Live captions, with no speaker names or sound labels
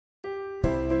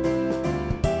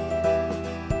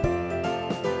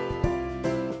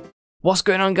What's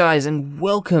going on, guys, and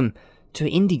welcome to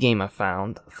an indie game I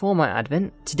found for my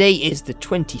advent. Today is the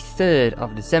 23rd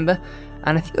of December,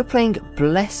 and I think we're playing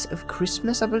Bless of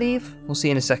Christmas, I believe. We'll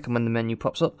see in a second when the menu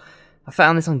pops up. I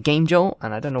found this on Game Jolt,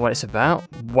 and I don't know what it's about.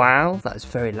 Wow, that is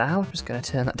very loud. I'm just going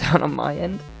to turn that down on my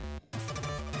end.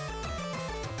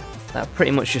 That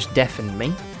pretty much just deafened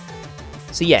me.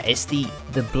 So yeah, it's the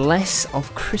Bless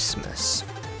of Christmas.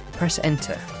 Press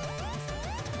enter.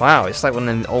 Wow, it's like one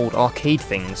of them old arcade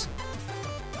things.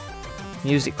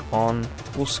 Music on,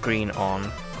 full screen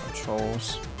on,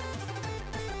 controls,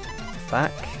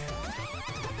 back,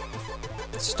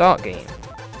 start game.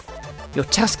 Your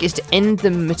task is to end the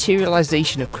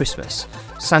materialization of Christmas.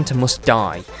 Santa must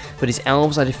die, but his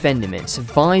elves are defending it.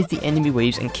 Survive the enemy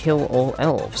waves and kill all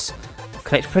elves.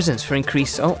 Collect presents for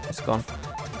increased... oh, it's gone.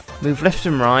 Move left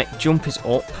and right, jump is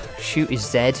up, shoot is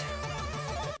Z.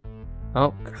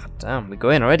 Oh, god damn, we go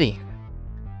in already.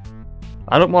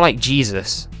 I look more like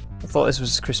Jesus. I thought this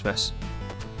was Christmas.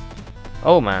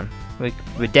 Oh man,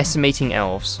 we're decimating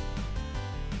elves.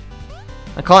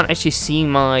 I can't actually see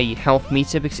my health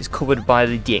meter because it's covered by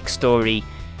the DX Story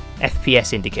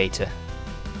FPS indicator.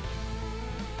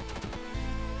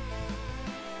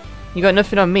 You got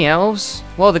nothing on me, elves?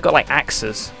 Well, they've got like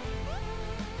axes.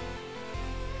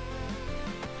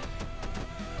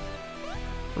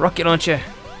 Rocket launcher.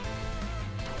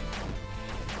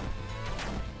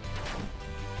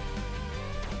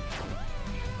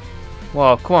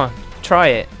 Whoa, come on, try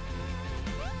it.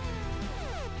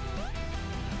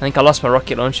 I think I lost my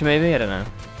rocket launcher maybe, I don't know.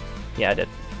 Yeah, I did.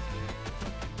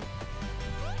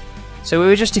 So we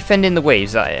were just defending the waves,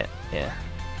 is that it? Yeah.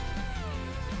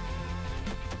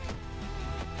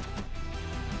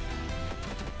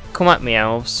 Come at me,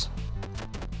 elves.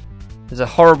 There's a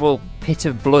horrible pit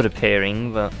of blood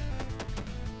appearing, but...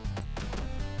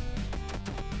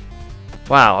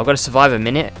 wow, I've got to survive a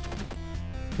minute.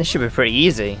 This should be pretty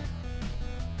easy.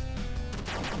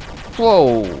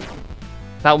 Whoa!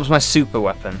 That was my super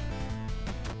weapon.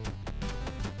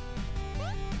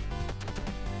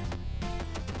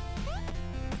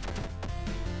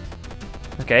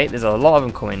 Okay, there's a lot of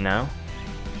them coming now.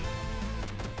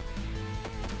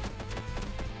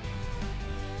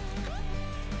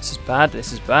 This is bad,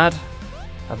 this is bad.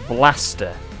 A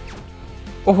blaster.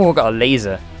 Oh, I got a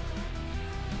laser.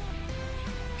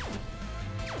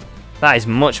 That is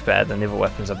much better than the other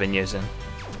weapons I've been using.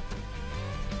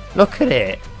 Look at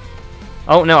it!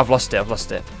 Oh no, I've lost it,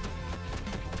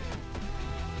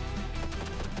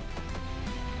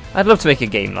 I'd love to make a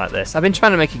game like this. I've been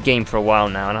trying to make a game for a while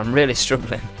now and I'm really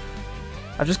struggling.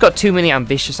 I've just got too many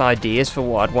ambitious ideas for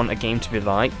what I'd want a game to be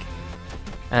like.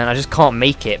 And I just can't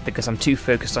make it because I'm too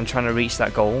focused on trying to reach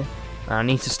that goal. And I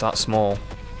need to start small.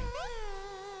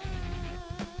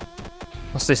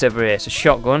 What's this over here? It's a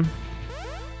shotgun.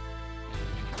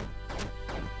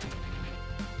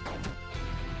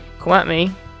 Come at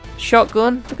me.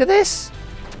 Shotgun. Look at this.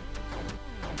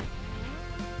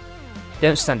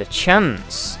 Don't stand a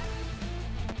chance.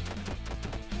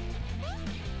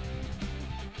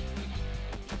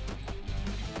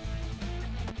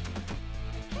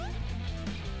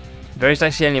 There is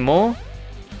actually any more.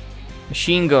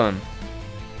 Machine gun.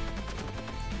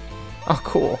 Oh,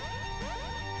 cool.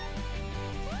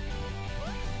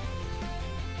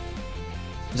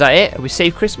 Is that it? Have we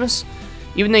saved Christmas?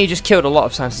 Even though you just killed a lot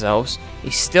of Santa's elves, he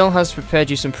still has prepared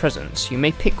you some presents. You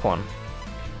may pick one.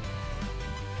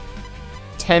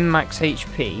 10 max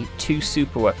HP, 2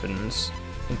 super weapons,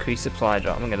 increased supply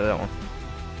drop. I'm gonna do that one.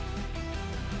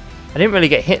 I didn't really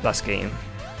get hit last game.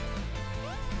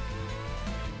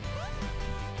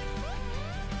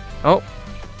 Oh.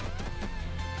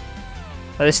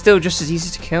 Are they still just as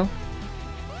easy to kill?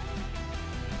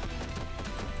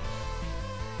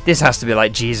 This has to be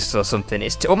like Jesus or something.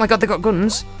 It's oh my god, they've got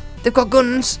guns! They've got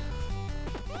guns!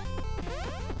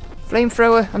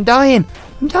 Flamethrower! I'm dying!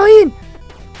 I'm dying!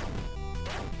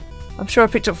 I'm sure I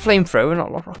picked up flamethrower,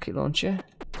 not rocket launcher.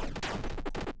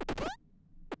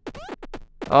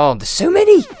 Oh, there's so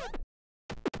many!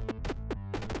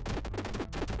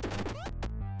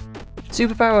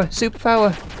 Superpower!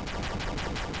 Superpower!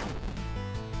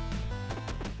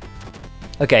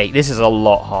 Okay, this is a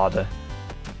lot harder.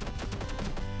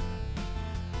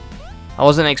 I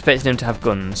wasn't expecting him to have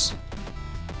guns.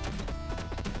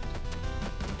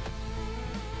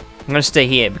 I'm going to stay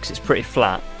here because it's pretty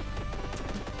flat.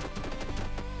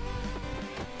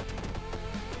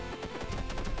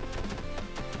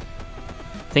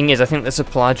 Thing is, I think the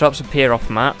supply drops appear off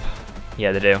map.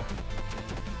 Yeah, they do.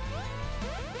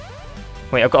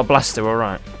 Wait, I've got a blaster,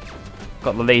 alright.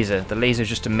 Got the laser. The laser's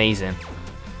just amazing.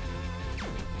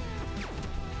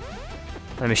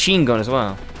 And a machine gun as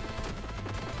well.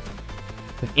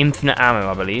 With infinite ammo,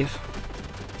 I believe.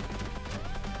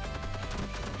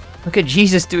 Look at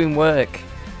Jesus doing work.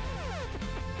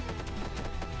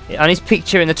 On his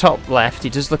picture in the top left, he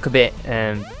does look a bit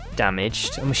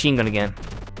damaged. A machine gun again.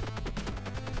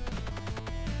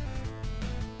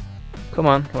 Come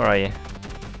on, where are you?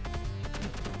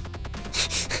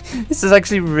 This is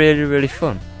actually really, really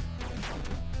fun.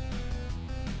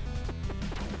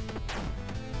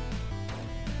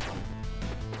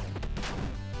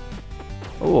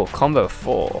 Oh, combo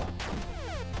 4.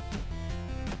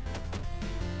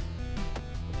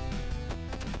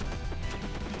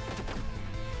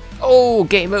 Oh,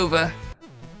 game over.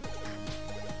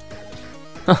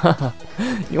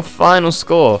 Your final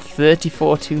score,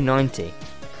 34-90.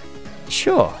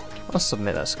 Sure, I'll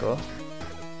submit that score.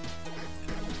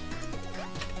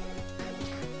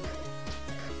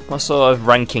 What sort of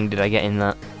ranking did I get in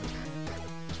that?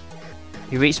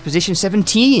 You reached position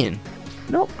 17.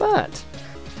 Not bad.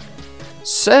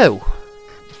 So,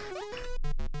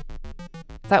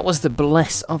 that was the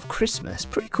Bless of Christmas.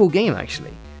 Pretty cool game,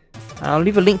 actually. I'll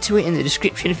leave a link to it in the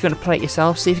description if you want to play it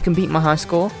yourself, see if you can beat my high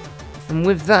score. And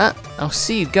with that, I'll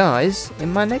see you guys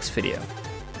in my next video.